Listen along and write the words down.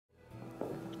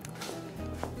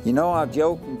You know, I've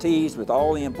joked and teased with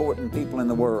all the important people in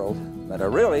the world, but I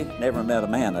really never met a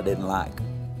man I didn't like.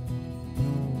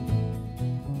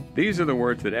 These are the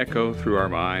words that echo through our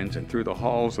minds and through the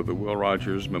halls of the Will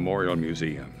Rogers Memorial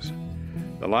Museums.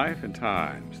 The life and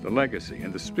times, the legacy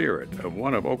and the spirit of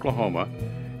one of Oklahoma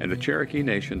and the Cherokee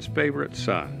Nation's favorite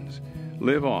sons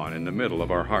live on in the middle of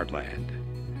our heartland.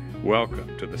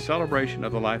 Welcome to the celebration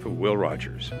of the life of Will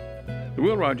Rogers. The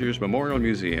Will Rogers Memorial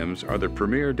Museums are the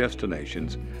premier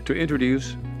destinations to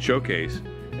introduce, showcase,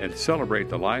 and celebrate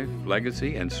the life,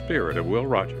 legacy, and spirit of Will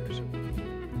Rogers.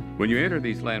 When you enter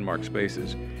these landmark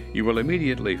spaces, you will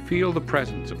immediately feel the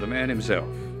presence of the man himself.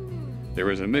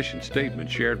 There is a mission statement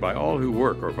shared by all who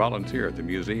work or volunteer at the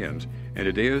museums, and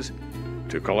it is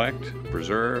to collect,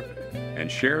 preserve, and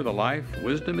share the life,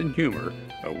 wisdom, and humor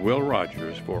of Will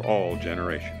Rogers for all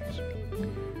generations.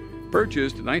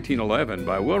 Purchased in 1911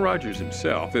 by Will Rogers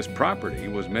himself, this property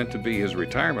was meant to be his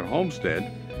retirement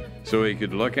homestead so he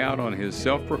could look out on his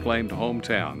self-proclaimed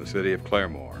hometown, the city of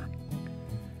Claremore.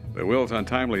 But Will's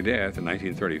untimely death in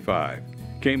 1935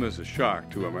 came as a shock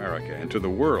to America and to the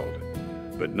world,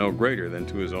 but no greater than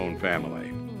to his own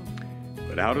family.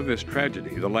 But out of this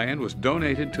tragedy, the land was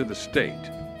donated to the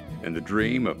state, and the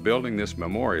dream of building this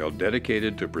memorial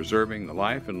dedicated to preserving the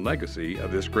life and legacy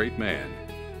of this great man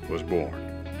was born.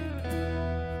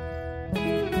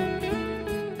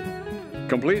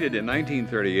 Completed in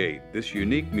 1938, this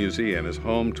unique museum is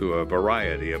home to a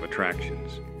variety of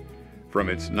attractions. From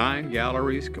its 9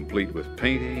 galleries complete with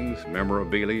paintings,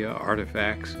 memorabilia,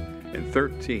 artifacts, and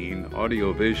 13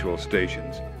 audiovisual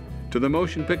stations, to the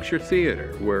motion picture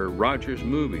theater where Rogers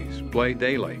movies play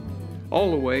daily,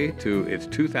 all the way to its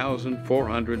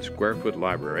 2,400 square foot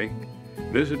library,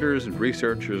 visitors and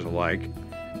researchers alike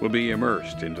will be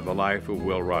immersed into the life of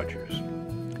Will Rogers.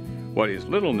 What is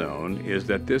little known is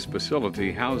that this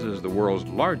facility houses the world's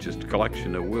largest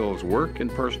collection of Will's work and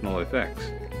personal effects.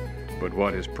 But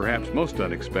what is perhaps most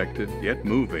unexpected, yet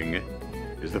moving,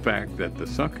 is the fact that the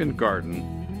sunken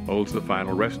garden holds the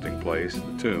final resting place,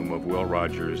 the tomb of Will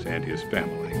Rogers and his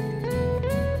family.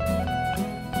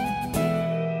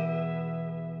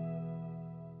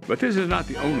 But this is not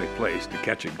the only place to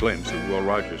catch a glimpse of Will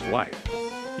Rogers' life.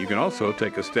 You can also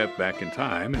take a step back in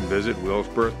time and visit Will's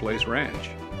birthplace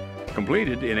ranch.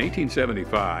 Completed in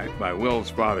 1875 by Will's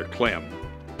father Clem,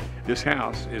 this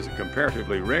house is a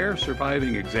comparatively rare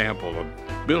surviving example of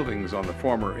buildings on the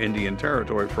former Indian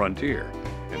Territory frontier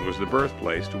and was the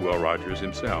birthplace to Will Rogers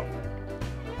himself.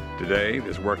 Today,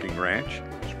 this working ranch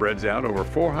spreads out over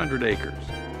 400 acres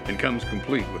and comes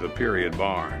complete with a period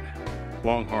barn,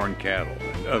 longhorn cattle,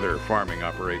 and other farming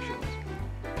operations.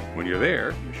 When you're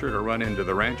there, you're sure to run into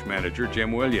the ranch manager,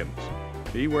 Jim Williams.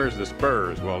 He wears the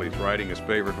spurs while he's riding his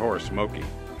favorite horse, Smokey,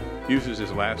 uses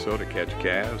his lasso to catch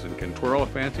calves, and can twirl a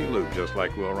fancy lute just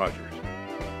like Will Rogers.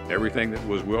 Everything that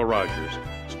was Will Rogers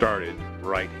started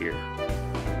right here.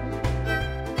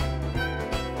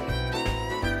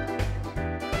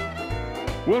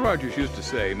 Will Rogers used to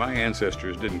say, "My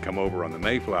ancestors didn't come over on the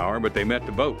Mayflower, but they met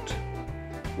the boat."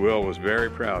 Will was very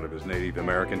proud of his Native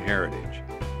American heritage.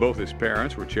 Both his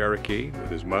parents were Cherokee, with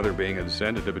his mother being a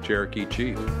descendant of a Cherokee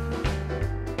chief.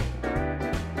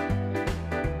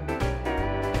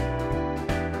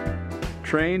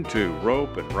 Trained to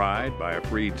rope and ride by a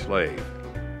freed slave,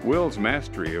 Will's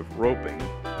mastery of roping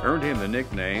earned him the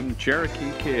nickname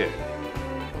Cherokee Kid.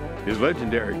 His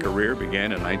legendary career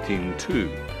began in 1902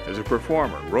 as a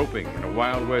performer roping in a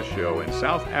Wild West show in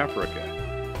South Africa,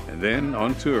 and then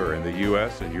on tour in the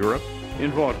U.S. and Europe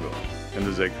in vaudeville and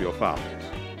the Ziegfeld Follies.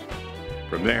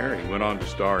 From there, he went on to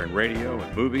star in radio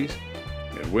and movies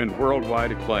and win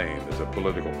worldwide acclaim as a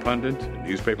political pundit,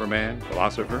 newspaperman,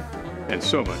 philosopher, and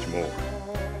so much more.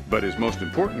 But his most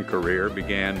important career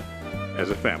began as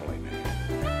a family man.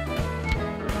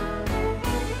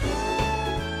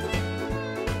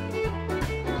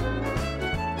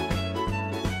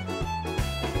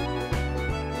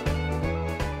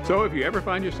 So if you ever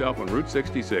find yourself on Route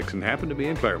 66 and happen to be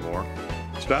in Claremore,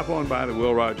 stop on by the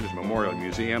Will Rogers Memorial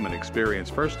Museum and experience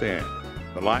firsthand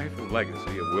the life and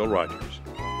legacy of Will Rogers.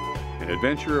 An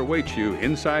adventure awaits you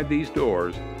inside these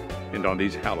doors and on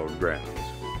these hallowed grounds.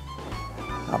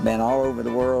 I've been all over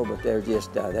the world, but there's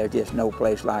just no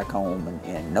place like home,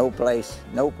 and no place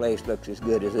looks as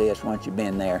good as this once you've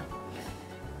been there.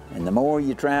 And the more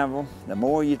you travel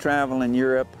in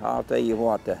Europe, I'll tell you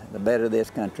what, the better this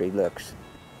country looks.